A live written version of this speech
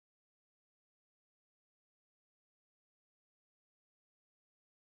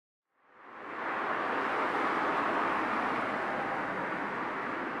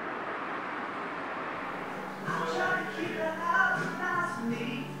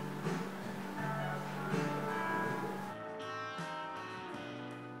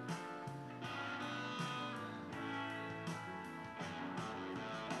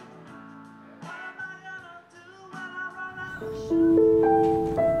I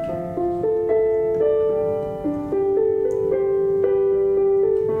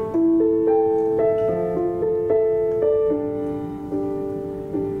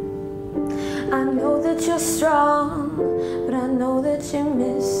know that you're strong, but I know that you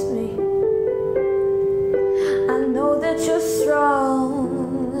miss me. I know that you're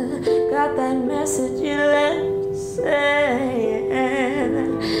strong, got that message you left saying,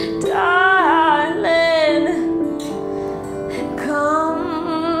 darling,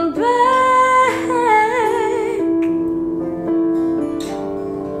 come back.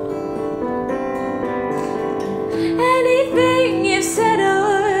 Anything you've said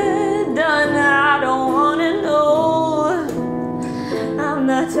or done, I don't wanna know. I'm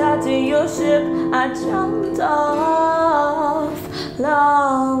not tied to your ship, I jumped off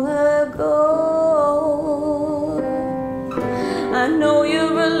long ago. I know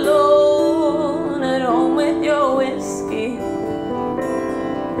you're alone at home with your whiskey.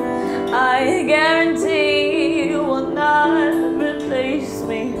 I guarantee you will not replace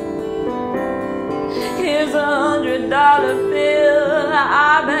me. Here's $100 bill,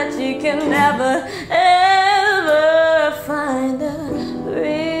 I bet you can never, ever find a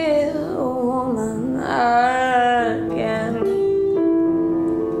real woman again.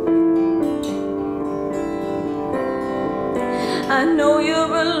 I know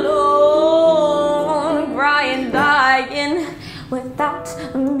you're alone, crying, dying without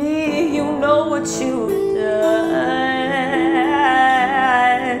me. You know what you've done.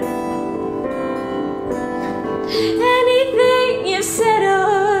 Anything you said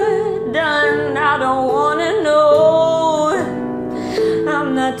or done, I don't wanna know.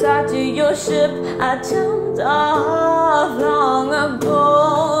 I'm not tied to your ship, I jumped off long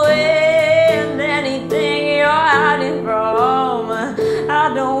ago. And anything you're hiding from,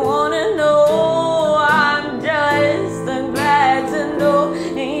 I don't wanna know. I'm just glad to know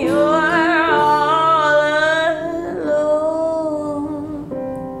you're all alone.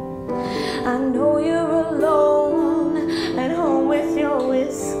 I know you're alone at home with your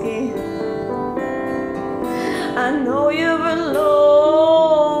whiskey. I know you're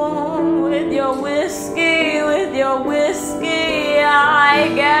alone with your whiskey, with your whiskey.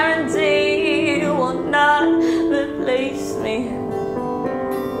 I guarantee you will not replace me.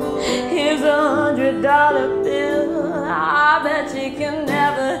 Here's $100 bill, I bet you can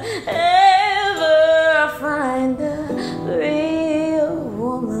never, ever find a real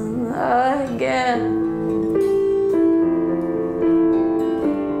woman again.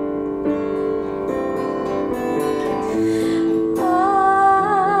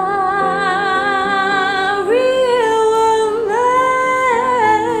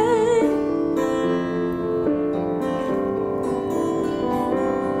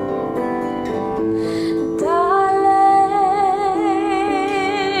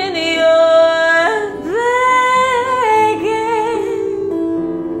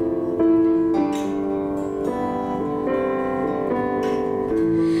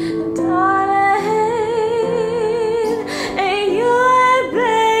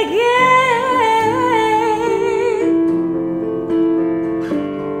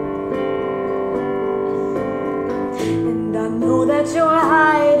 You're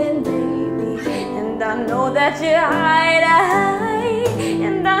hiding,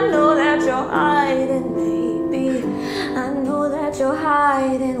 and I know that you're hiding, baby. I know that you're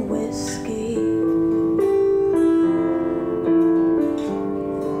hiding whiskey.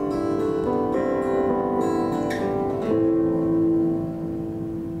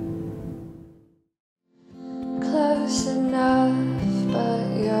 Close enough.